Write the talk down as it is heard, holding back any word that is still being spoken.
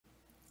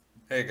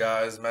Hey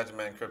guys, Magic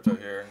Man Crypto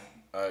here.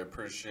 I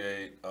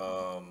appreciate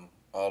all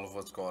of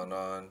what's going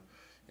on.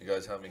 You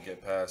guys helped me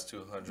get past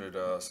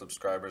 200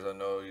 subscribers. I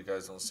know you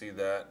guys don't see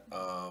that,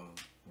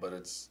 but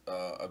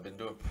I've been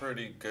doing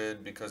pretty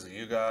good because of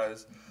you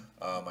guys.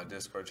 My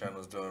Discord channel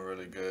is doing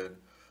really good.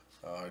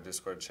 Our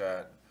Discord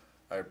chat.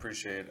 I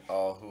appreciate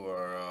all who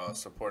are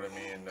supporting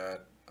me in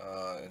that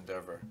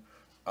endeavor.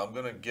 I'm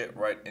gonna get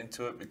right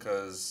into it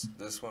because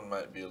this one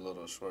might be a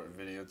little short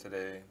video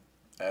today,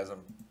 as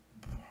I'm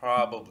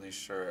probably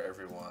sure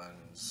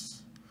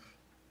everyone's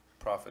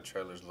profit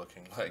trailer is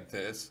looking like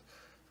this.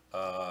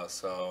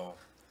 So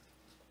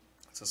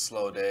it's a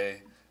slow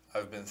day.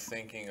 I've been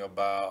thinking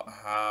about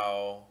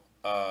how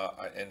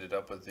I ended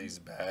up with these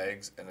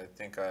bags, and I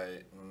think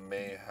I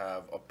may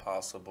have a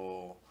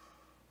possible,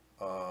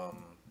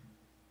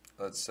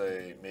 let's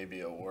say,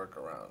 maybe a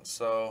workaround.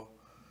 So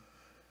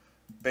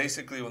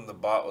basically, when the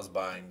bot was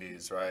buying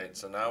these, right?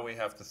 So now we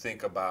have to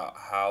think about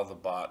how the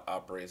bot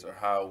operates, or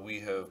how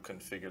we have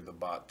configured the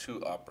bot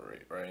to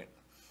operate, right?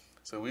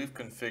 So we've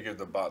configured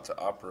the bot to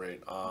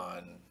operate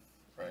on,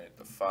 right,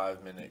 the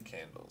 5-minute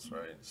candles,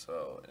 right?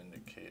 So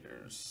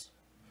indicators.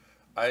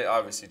 I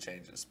obviously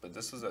changed this, but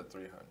this was at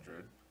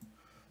 300.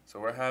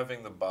 So we're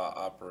having the bot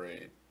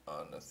operate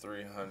on the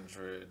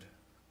 300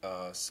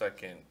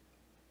 second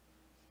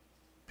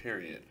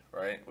period,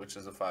 right? Which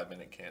is a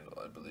 5-minute candle,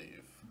 I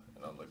believe.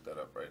 And I'll look that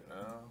up right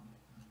now.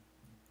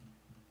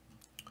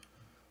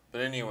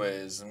 But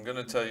anyways, I'm going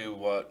to tell you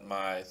what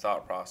my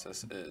thought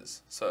process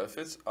is. So if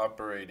it's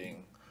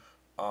operating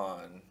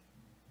on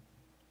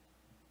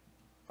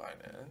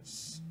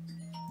finance,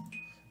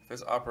 if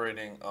it's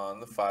operating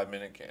on the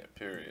 5-minute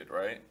period,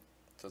 right?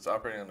 So it's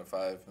operating on the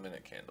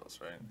 5-minute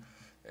candles, right?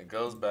 It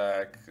goes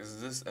back,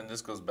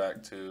 this goes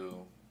back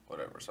to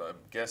whatever. So I'm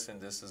guessing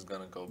this is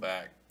going to go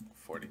back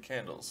 40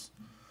 candles.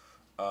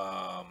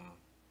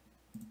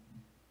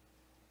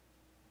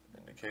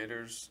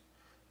 Indicators.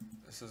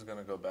 This is going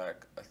to go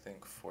back, I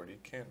think, 40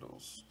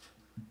 candles,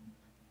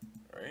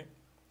 right?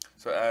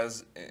 So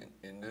as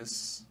in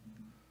this,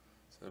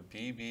 so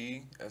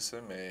BB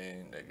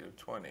SMA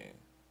 -20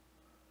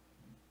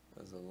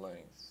 is the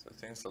length. I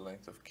think it's the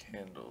length of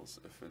candles.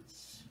 If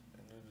it's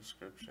in the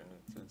description,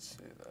 it did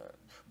say that.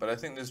 But I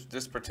think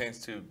this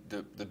pertains to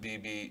the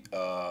BB.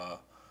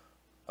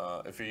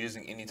 If you're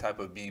using any type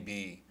of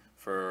BB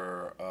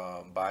for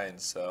buy and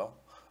sell,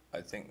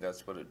 I think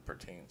that's what it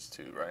pertains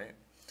to, right?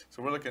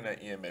 So we're looking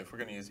at EMA. If we're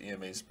going to use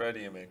EMA spread,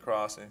 EMA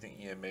cross,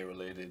 anything EMA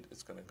related,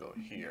 it's going to go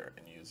here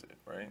and use it,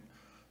 right?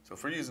 So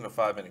if we're using the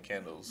 5-minute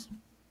candles,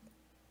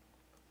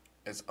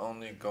 it's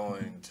only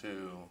going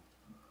to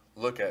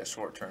look at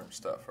short-term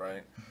stuff,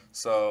 right?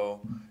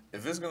 So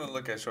if it's going to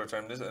look at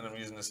short-term, and I'm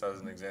using this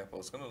as an example,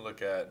 it's going to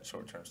look at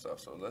short-term stuff.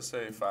 So let's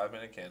say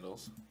 5-minute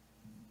candles.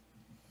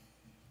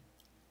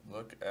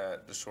 Look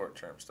at the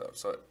short-term stuff.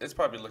 So it's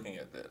probably looking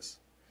at this.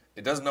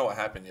 It doesn't know what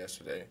happened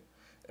yesterday.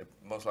 It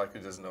most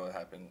likely doesn't know what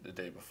happened the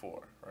day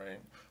before,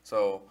 right?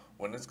 So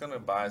when it's going to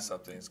buy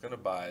something, it's going to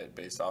buy it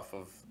based off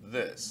of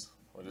this,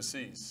 what it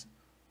sees.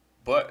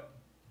 But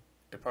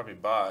it probably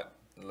bought,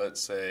 let's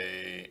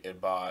say it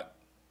bought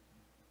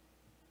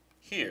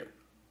here.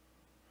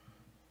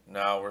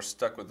 Now we're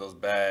stuck with those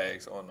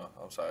bags. Oh no,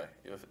 I'm sorry.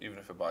 Even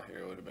if it bought here,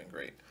 it would have been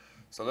great.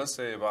 So let's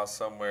say it bought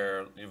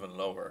somewhere even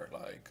lower,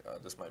 like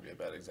this might be a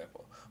bad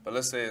example. But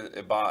let's say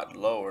it bought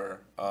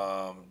lower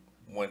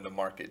when the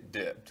market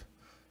dipped.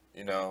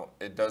 You know,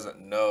 it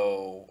doesn't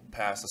know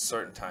past a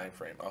certain time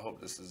frame. I hope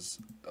this is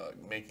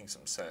making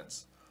some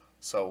sense.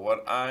 So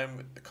what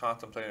I'm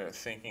contemplating or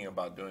thinking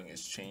about doing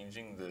is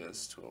changing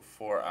this to a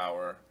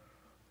 4-hour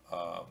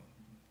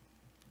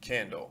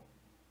candle,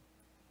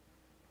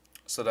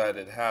 so that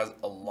it has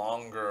a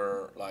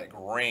longer like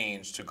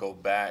range to go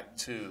back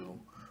to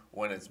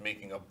when it's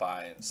making a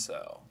buy and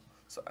sell.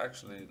 So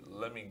actually,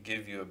 let me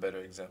give you a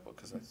better example,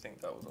 because I think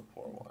that was a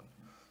poor one.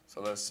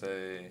 So let's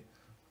say,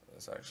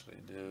 let's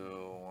actually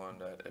do one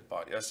that it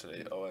bought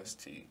yesterday,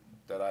 OST,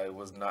 that I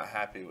was not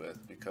happy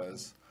with,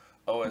 because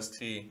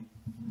OST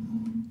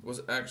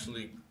was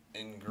actually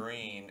in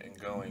green and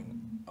going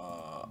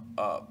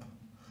up.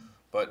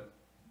 But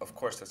of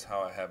course, that's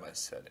how I have my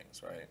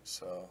settings, right?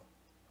 So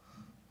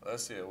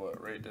let's see at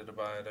what rate did I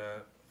buy it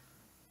at.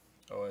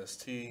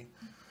 OST.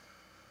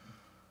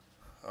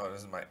 Oh,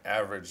 this is my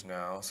average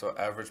now. So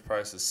average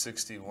price is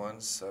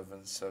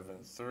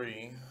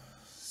 61,773.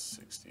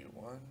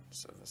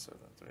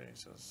 61,773.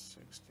 So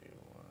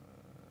 61.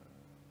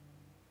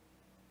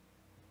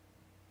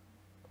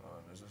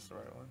 Oh, is this the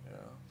right one?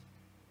 Yeah.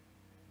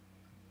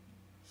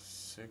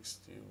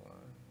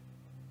 61.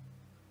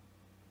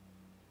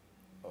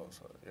 Oh,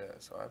 so yeah.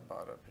 So I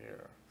bought up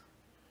here.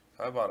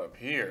 So I bought up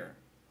here.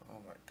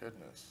 Oh my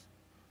goodness.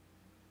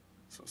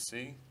 So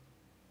see,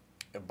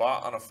 it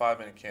bought on a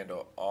 5-minute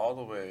candle all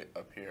the way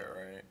up here,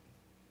 right?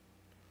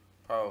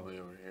 Probably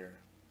over here.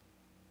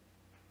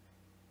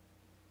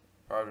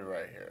 Probably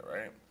right here,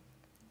 right?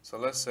 So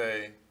let's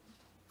say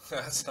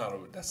that's not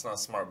a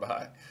smart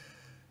buy,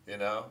 you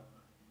know.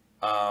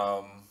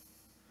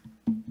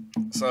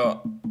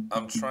 So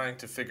I'm trying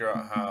to figure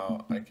out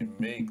how I can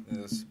make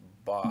this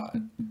bot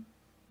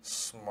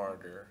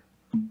smarter.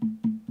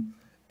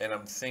 And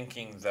I'm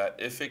thinking that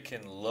if it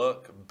can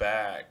look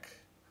back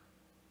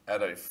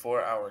at a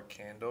 4-hour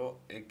candle,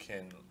 it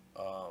can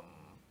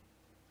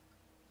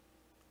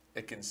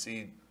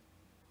see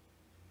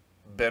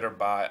better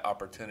buy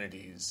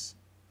opportunities.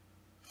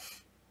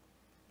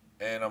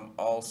 And I'm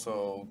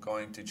also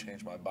going to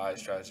change my buy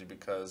strategy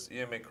because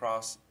EMA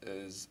cross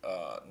is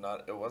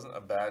it wasn't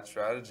a bad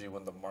strategy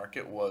when the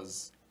market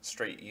was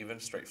straight even,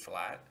 straight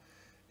flat.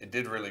 It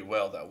did really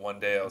well that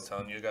one day I was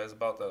telling you guys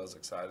about that I was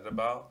excited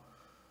about.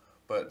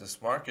 But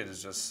this market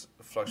is just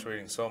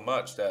fluctuating so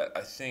much that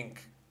I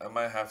think I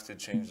might have to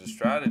change the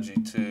strategy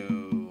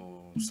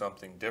to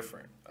something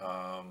different.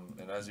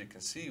 And as you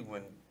can see,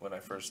 when I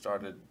first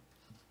started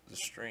the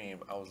stream,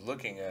 I was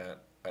looking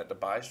at the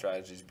buy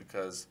strategies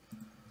because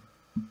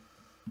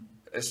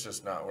it's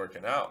just not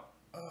working out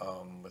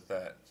with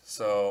that.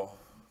 So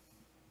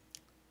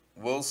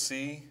we'll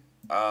see.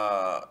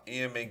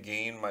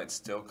 EMAGAIN might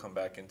still come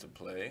back into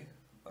play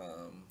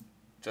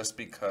just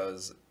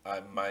because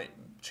I might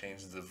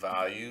change the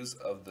values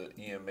of the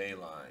EMA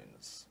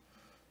lines.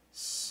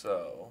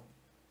 So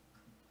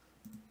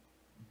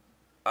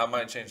I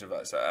might change the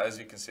value. So as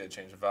you can see, I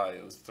changed the value.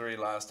 It was 3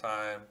 last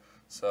time,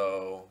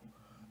 so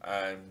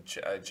I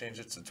changed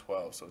it to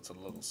 12, so it's a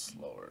little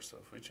slower. So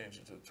if we change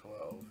it to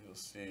 12, you'll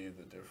see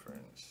the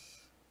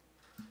difference.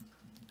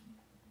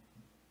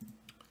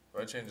 If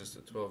I change this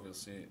to 12, you'll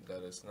see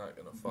that it's not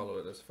going to follow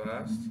it as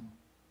fast.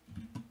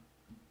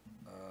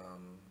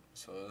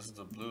 So this is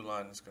the blue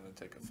line that's going to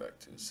take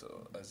effect too.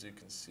 So as you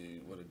can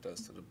see what it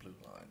does to the blue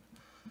line.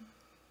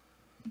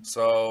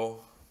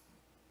 So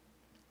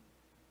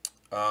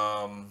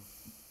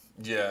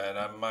yeah, and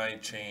I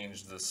might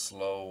change the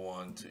slow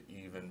one to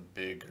even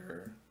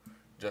bigger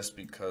just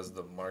because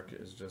the market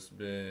has just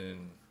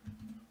been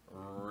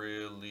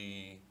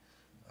really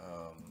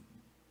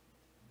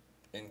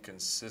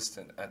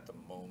inconsistent at the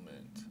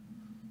moment.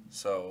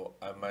 So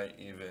I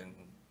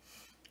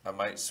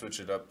might switch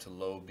it up to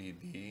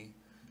LOWBB,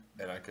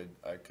 and I could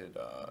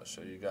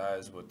show you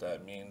guys what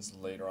that means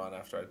later on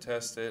after I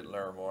test it,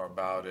 learn more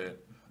about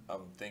it.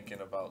 I'm thinking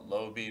about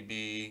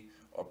LOWBB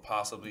or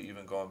possibly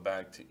even going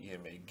back to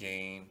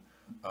EMAGAIN.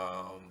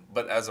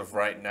 But as of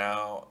right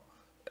now,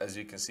 as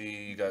you can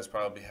see, you guys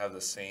probably have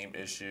the same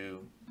issue.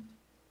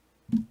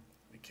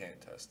 We can't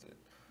test it,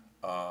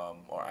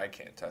 or I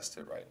can't test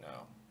it right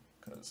now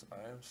because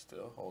I am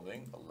still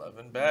holding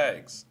 11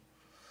 bags.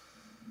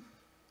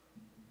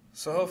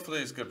 So hopefully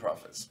it's good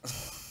profits.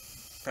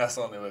 That's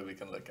the only way we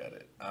can look at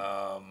it.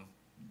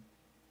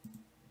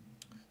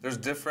 There's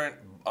different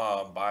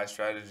buy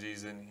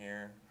strategies in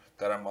here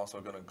that I'm also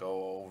going to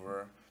go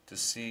over to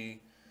see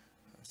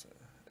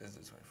is the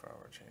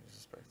 24-hour change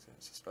expected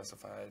to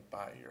specified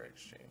by your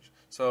exchange.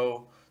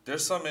 So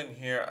there's some in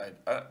here.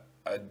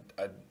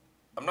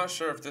 I'm not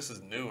sure if this is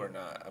new or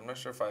not. I'm not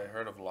sure if I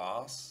heard of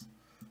loss.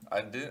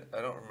 I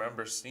don't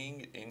remember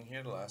seeing it in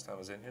here the last time I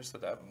was in here, so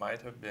that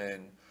might have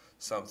been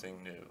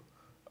something new.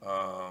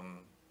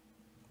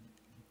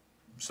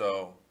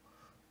 So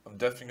I'm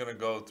definitely going to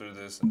go through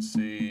this and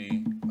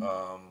see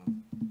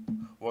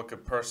what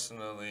could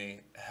personally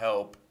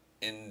help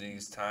in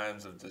these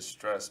times of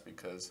distress,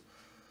 because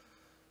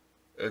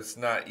it's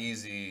not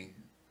easy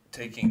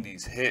taking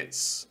these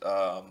hits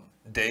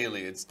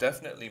daily. It's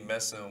definitely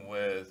messing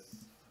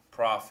with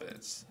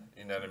profits,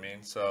 you know what I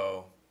mean?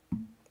 So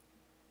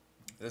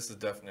this is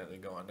definitely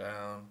going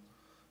down,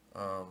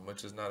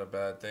 which is not a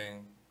bad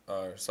thing.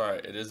 Sorry,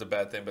 it is a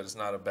bad thing, but it's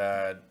not a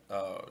bad,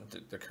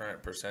 the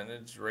current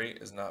percentage rate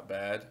is not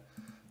bad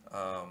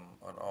on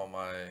all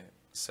my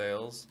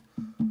sales.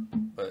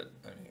 But,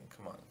 I mean,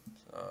 come on,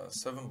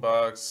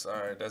 $7,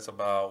 all right, that's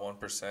about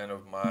 1%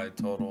 of my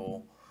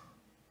total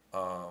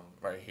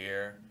right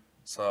here.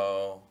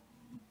 So,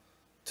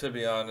 to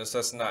be honest,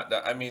 that's not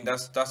that. I mean,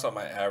 that's what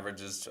my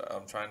average is.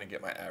 I'm trying to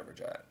get my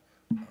average at.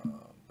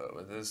 But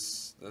with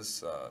this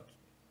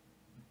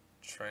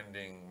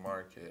trending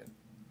market,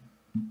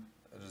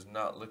 it is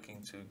not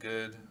looking too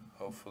good.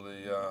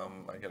 Hopefully,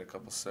 I get a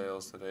couple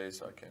sales today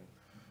so I can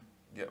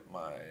get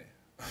my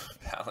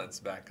balance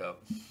back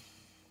up.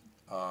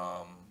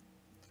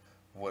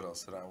 What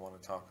else did I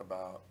want to talk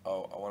about?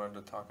 Oh, I wanted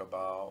to talk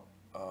about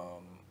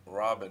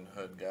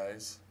Robinhood,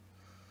 guys.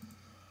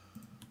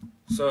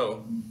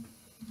 So,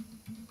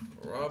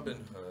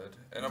 Robinhood,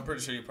 and I'm pretty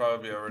sure you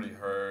probably already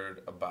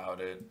heard about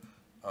it.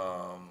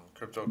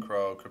 Crypto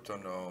Crow, Crypto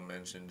No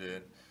mentioned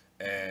it,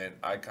 and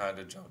I kind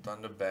of jumped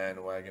on the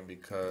bandwagon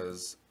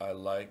because I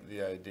like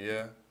the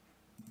idea.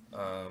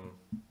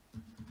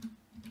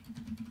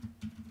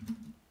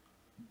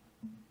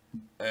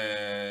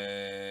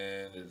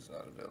 And it's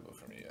not available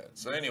for me yet.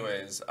 So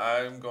anyways,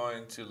 I'm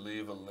going to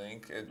leave a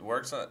link. It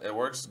works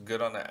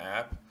good on the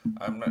app.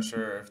 I'm not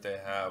sure if they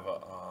have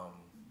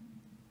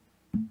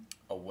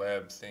a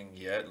web thing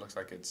yet. Looks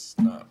like it's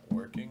not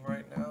working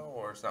right now,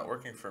 or it's not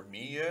working for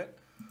me yet.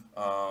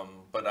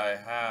 But I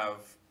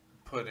have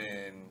put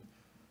in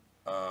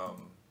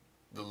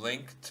the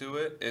link to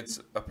it. It's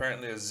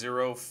apparently a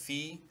zero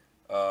fee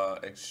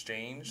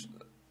exchange.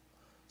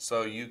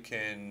 So you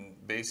can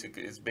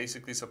it's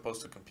basically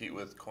supposed to compete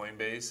with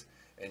Coinbase,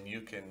 and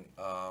you can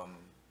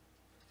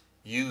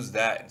use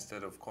that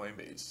instead of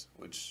Coinbase,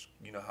 which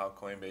you know how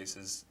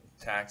Coinbase's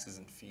taxes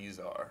and fees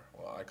are.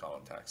 Well, I call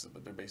them taxes,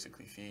 but they're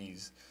basically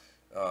fees.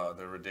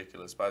 They're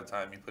ridiculous. By the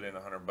time you put in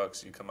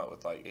 $100, you come out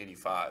with like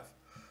 85.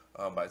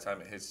 By the time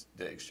it hits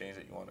the exchange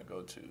that you want to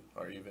go to,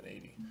 or even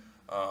 80.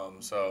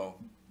 So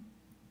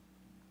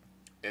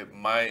it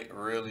might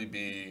really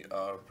be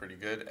pretty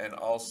good. And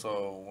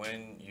also,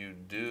 when you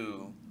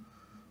do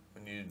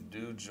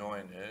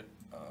join it,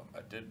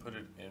 I did put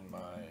it in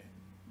my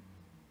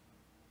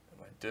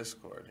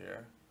Discord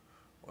here.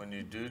 When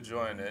you do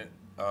join it,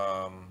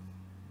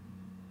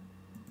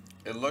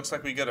 it looks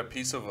like we get a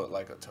piece of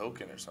like a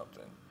token or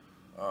something.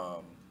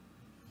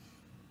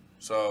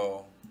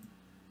 So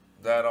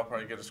that I'll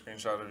probably get a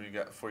screenshot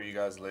of for you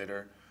guys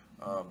later.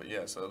 But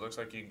yeah, so it looks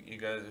like you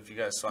guys, if you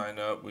guys sign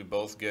up, we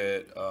both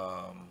get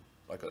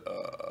like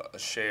a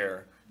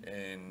share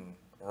in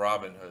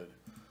Robinhood.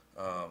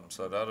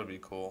 So that'll be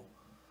cool.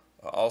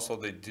 Also,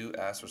 they do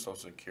ask for Social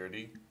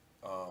Security.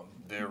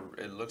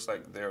 It looks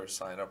like their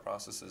sign up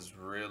process is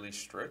really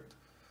strict.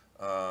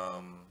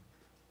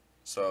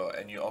 So,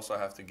 and you also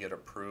have to get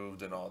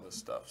approved and all this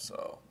stuff.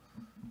 So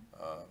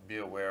be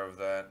aware of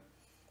that.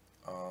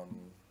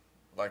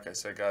 Like I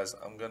said, guys,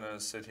 I'm going to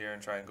sit here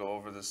and try and go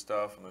over this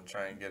stuff. I'm going to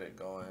try and get it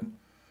going.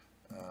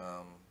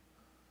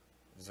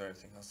 Is there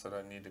anything else that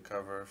I need to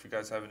cover? If you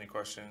guys have any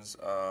questions,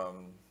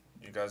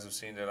 you guys have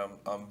seen that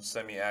I'm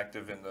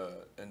semi-active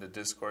in the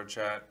Discord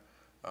chat.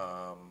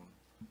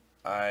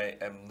 I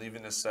am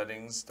leaving the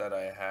settings that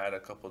I had a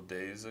couple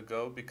days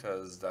ago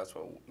because that's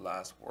what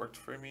last worked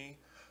for me.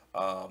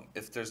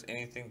 If there's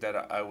anything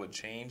that I would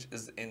change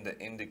is in the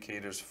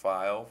indicators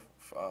file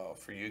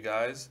for you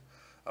guys.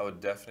 I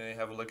would definitely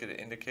have a look at the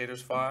indicators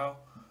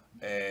file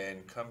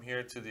and come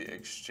here to the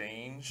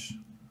exchange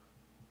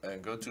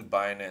and go to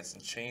Binance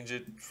and change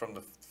it from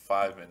the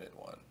 5-minute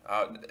one.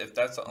 If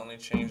that's the only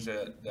change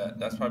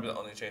that's probably the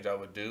only change I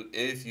would do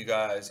if you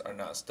guys are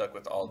not stuck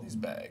with all these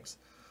bags.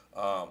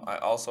 I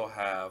also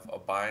have a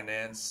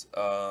Binance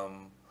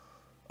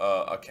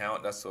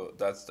account. That's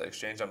the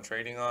exchange I'm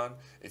trading on.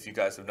 If you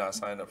guys have not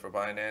signed up for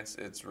Binance,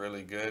 it's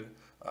really good.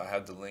 I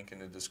have the link in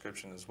the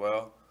description as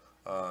well.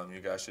 You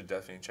guys should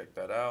definitely check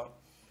that out.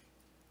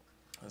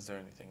 Is there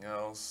anything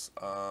else?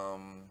 I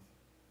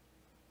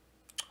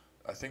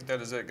think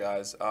that is it,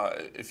 guys.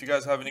 If you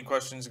guys have any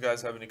questions, you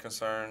guys have any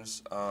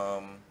concerns,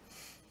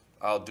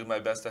 I'll do my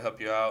best to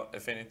help you out.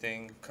 If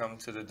anything, come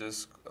to the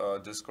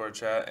Discord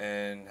chat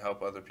and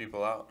help other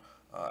people out.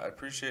 I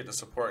appreciate the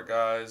support,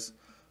 guys.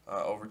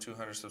 Over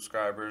 200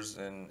 subscribers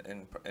in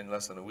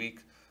less than a week.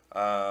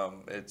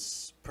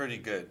 It's pretty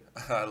good.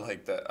 I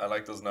like that. I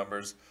like those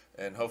numbers,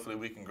 and hopefully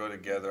we can grow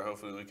together.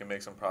 Hopefully we can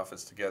make some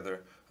profits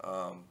together.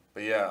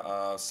 But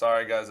yeah,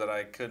 sorry guys that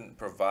I couldn't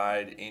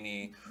provide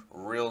any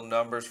real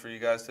numbers for you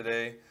guys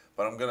today,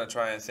 but I'm gonna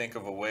try and think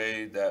of a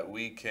way that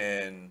we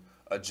can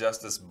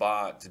adjust this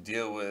bot to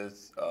deal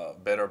with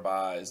better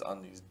buys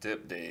on these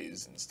dip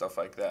days and stuff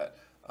like that.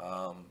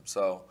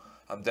 So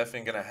I'm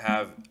definitely gonna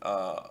have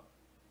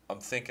I'm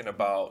thinking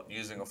about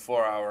using a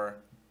 4-hour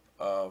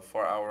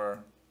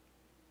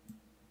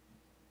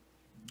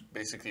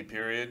basically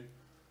period.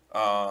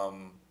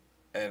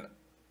 And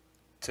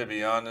to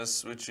be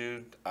honest with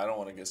you, I don't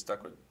want to get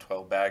stuck with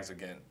 12 bags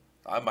again.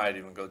 I might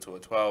even go to a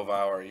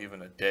 12-hour,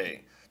 even a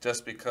day,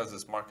 just because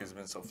this market has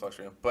been so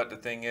fluctuating. But the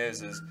thing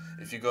is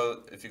if you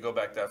go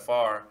back that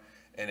far,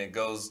 and it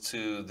goes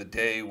to the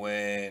day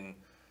when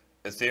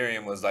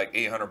Ethereum was like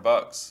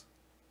 $800,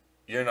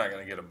 you're not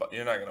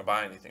gonna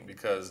buy anything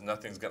because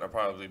nothing's gonna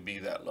probably be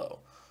that low.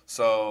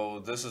 So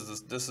this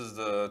is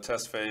the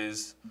test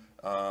phase.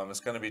 It's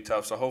gonna be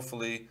tough. So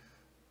hopefully,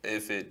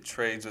 if it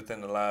trades within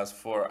the last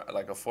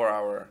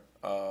 4-hour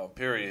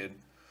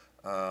period,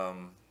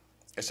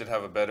 it should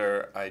have a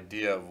better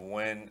idea of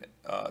when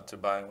to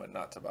buy and when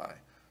not to buy.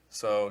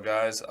 So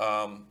guys,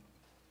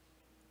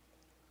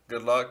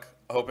 good luck.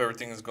 I hope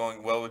everything is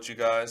going well with you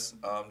guys.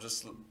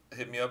 Just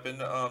hit me up in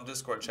the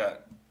Discord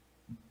chat.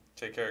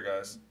 Take care,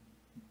 guys.